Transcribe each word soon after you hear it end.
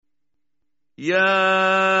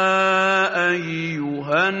يَا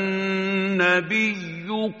أَيُّهَا النَّبِيُّ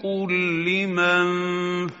قُل لِّمَن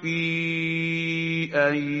فِي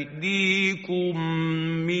أَيْدِيكُم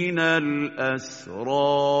مِّنَ الْأَسْرَىٰ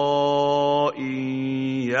إِن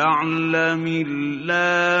يَعْلَمِ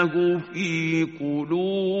اللَّهُ فِي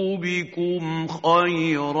قُلُوبِكُمْ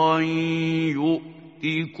خَيْرًا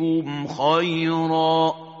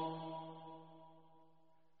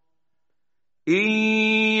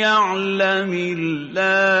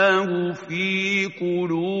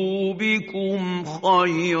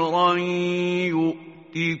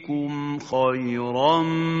يُؤْتِكُمْ خَيْرًا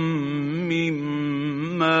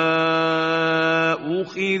مِّمَّا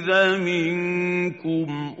أُخِذَ مِنكُمْ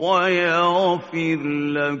وَيَغْفِرْ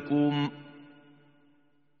لَكُمْ ۗ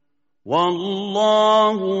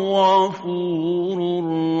وَاللَّهُ غَفُورٌ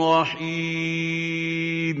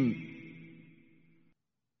رَّحِيمٌ.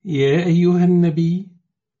 يا أيها النبي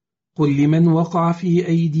قل لمن وقع في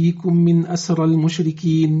أيديكم من أسرى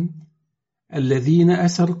المشركين الذين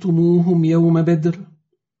أسرتموهم يوم بدر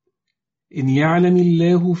إن يعلم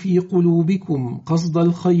الله في قلوبكم قصد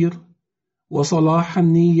الخير وصلاح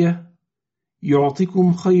النية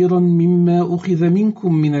يعطكم خيرا مما أخذ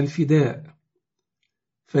منكم من الفداء،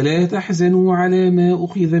 فلا تحزنوا على ما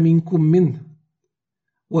أخذ منكم منه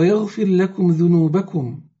ويغفر لكم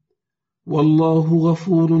ذنوبكم، والله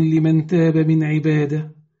غفور لمن تاب من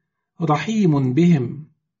عباده رحيم بهم.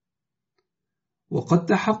 وقد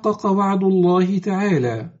تحقق وعد الله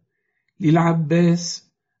تعالى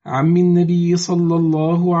للعباس عم النبي صلى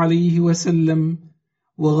الله عليه وسلم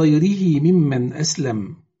وغيره ممن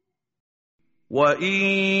أسلم. وَإِن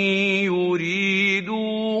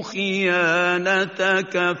يُرِيدُوا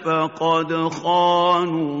خِيَانَتَكَ فَقَدْ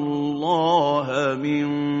خَانُوا اللَّهَ مِن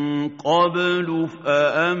قَبْلُ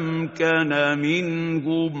فَأَمْكَنَ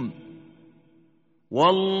مِنْهُمْ ۗ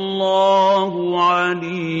وَاللَّهُ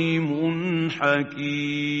عَلِيمٌ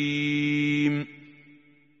حَكِيمٌ.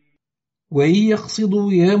 وإن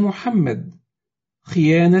يقصدوا يا محمد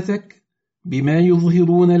خيانتك بما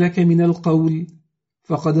يظهرون لك من القول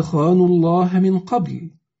فقد خانوا الله من قبل،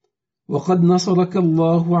 وقد نصرك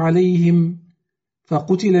الله عليهم،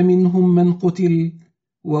 فقتل منهم من قتل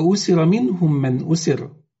وأسر منهم من أسر،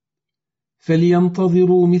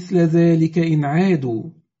 فلينتظروا مثل ذلك إن عادوا،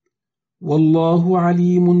 والله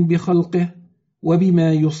عليم بخلقه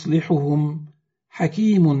وبما يصلحهم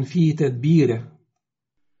حكيم في تدبيره.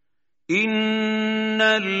 إِنَّ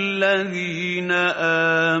الَّذِينَ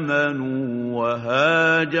آمَنُوا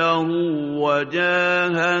وَهَاجَرُوا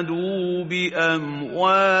وَجَاهَدُوا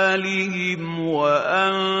بِأَمْوَالِهِمْ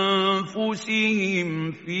وَأَنفُسِهِمْ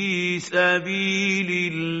فِي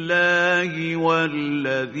سَبِيلِ اللَّهِ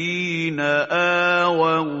وَالَّذِينَ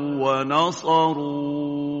آوَوا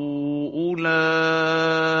وَّنَصَرُوا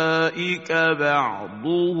أُولَٰئِكَ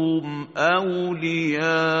بَعْضُهُمْ أَوْلِيَاءُ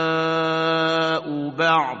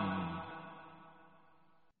بَعْضٍ.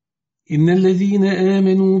 إن الذين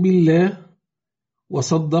آمنوا بالله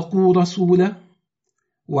وصدقوا رسوله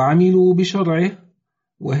وعملوا بشرعه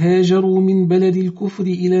وهاجروا من بلد الكفر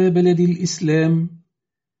إلى بلد الإسلام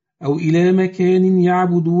أو إلى مكان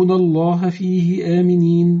يعبدون الله فيه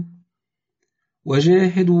آمنين،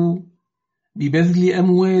 وجاهدوا ببذل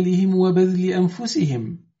أموالهم وبذل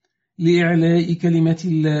أنفسهم لإعلاء كلمة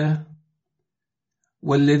الله،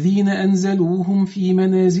 والذين أنزلوهم في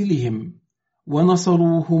منازلهم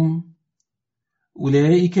ونصروهم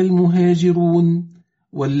أولئك المهاجرون،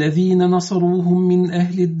 والذين نصروهم من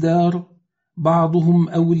أهل الدار بعضهم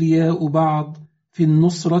أولياء بعض في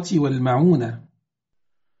النصرة والمعونة.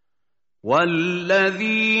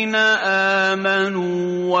 والذين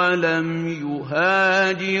آمنوا ولم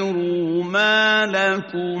يهاجروا ما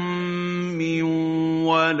لكم من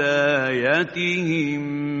ولايتهم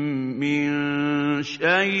من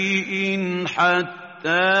شيء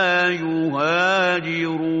حتى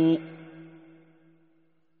يهاجروا،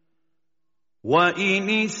 وإن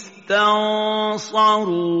استنصروكم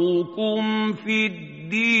في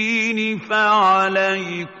الدين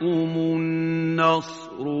فعليكم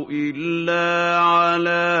النصر إلا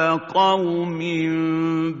على قوم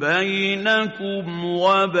بينكم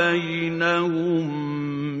وبينهم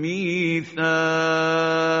ميثاق،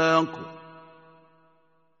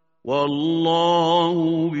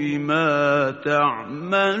 والله بما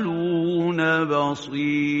تعملون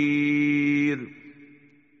بصير.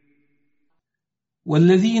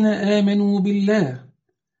 والذين آمنوا بالله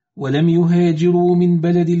ولم يهاجروا من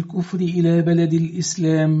بلد الكفر إلى بلد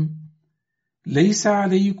الإسلام ليس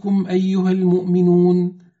عليكم أيها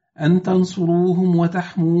المؤمنون أن تنصروهم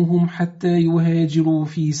وتحموهم حتى يهاجروا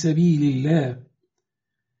في سبيل الله،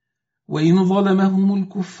 وإن ظلمهم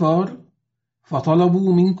الكفار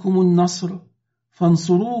فطلبوا منكم النصر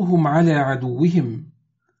فانصروهم على عدوهم،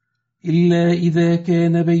 إلا إذا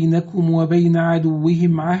كان بينكم وبين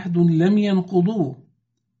عدوهم عهد لم ينقضوه،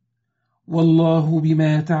 والله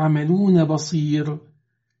بما تعملون بصير،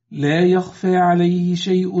 لا يخفى عليه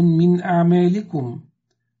شيء من أعمالكم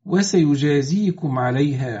وسيجازيكم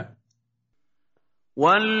عليها.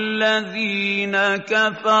 والذين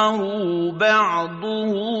كفروا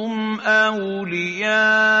بعضهم أولياء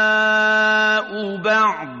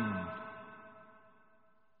بعض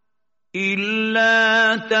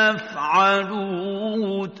إلا تفعلوه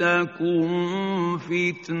تكن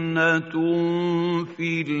فتنة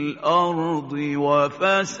في الأرض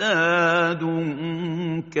وفساد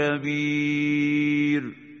كبير.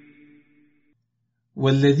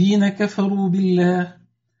 والذين كفروا بالله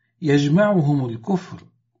يجمعهم الكفر،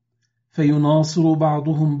 فيناصر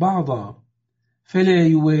بعضهم بعضا، فلا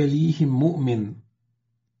يواليهم مؤمن.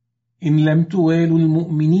 إن لم توالوا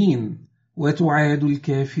المؤمنين وتعادوا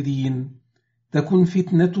الكافرين تكن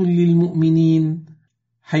فتنة للمؤمنين،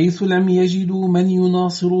 حيث لم يجدوا من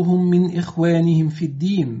يناصرهم من إخوانهم في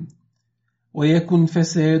الدين، ويكن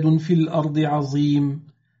فساد في الأرض عظيم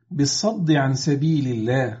بالصد عن سبيل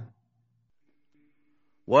الله.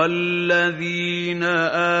 والذين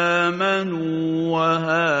آمنوا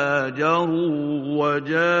وهاجروا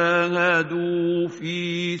وجاهدوا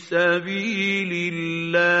في سبيل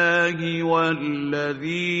الله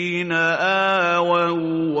والذين آووا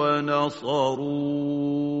ونصروا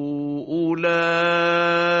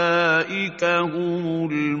أولئك هم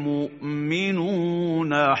المؤمنون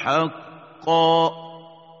حقا،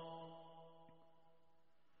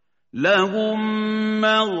 لهم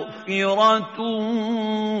مغفرة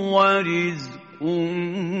ورزق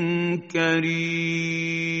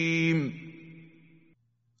كريم.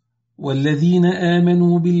 والذين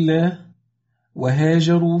آمنوا بالله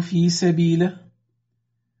وهاجروا في سبيله،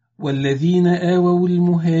 والذين آووا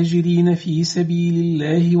المهاجرين في سبيل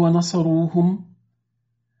الله ونصروهم،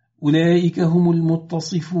 أولئك هم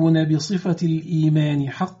المتصفون بصفة الإيمان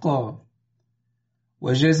حقا،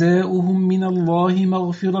 وجزاؤهم من الله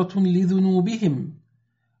مغفرة لذنوبهم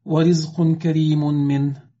ورزق كريم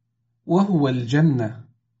منه، وهو الجنة.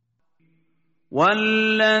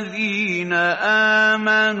 والذين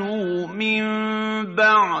آمنوا من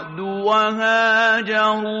بعد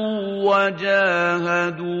وهاجروا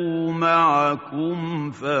وجاهدوا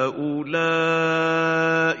معكم فأولئك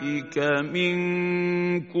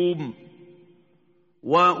منكم،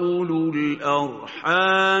 وأولو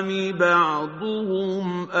الأرحام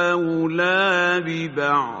بعضهم أولى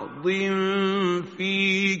ببعض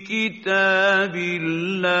في كتاب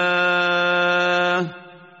الله،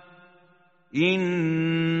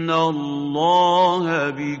 إن الله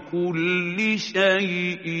بكل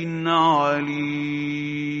شيء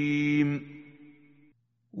عليم.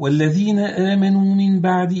 والذين آمنوا من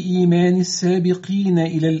بعد إيمان السابقين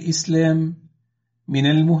إلى الإسلام من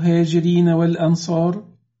المهاجرين والأنصار،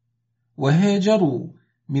 وهاجروا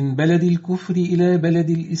من بلد الكفر إلى بلد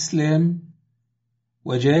الإسلام،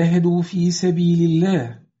 وجاهدوا في سبيل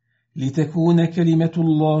الله لتكون كلمة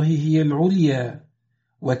الله هي العليا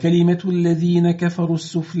وكلمة الذين كفروا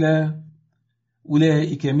السفلى،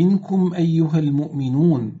 أولئك منكم أيها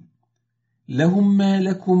المؤمنون، لهم ما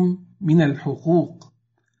لكم من الحقوق،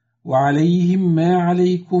 وعليهم ما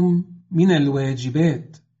عليكم من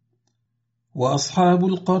الواجبات. وأصحاب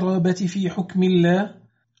القرابة في حكم الله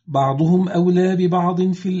بعضهم أولى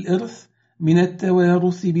ببعض في الإرث من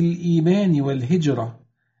التوارث بالإيمان والهجرة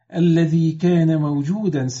الذي كان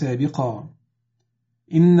موجودا سابقا،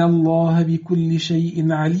 إن الله بكل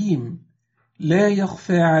شيء عليم، لا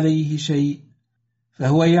يخفى عليه شيء،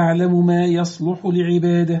 فهو يعلم ما يصلح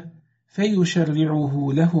لعباده فيشرعه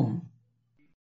لهم.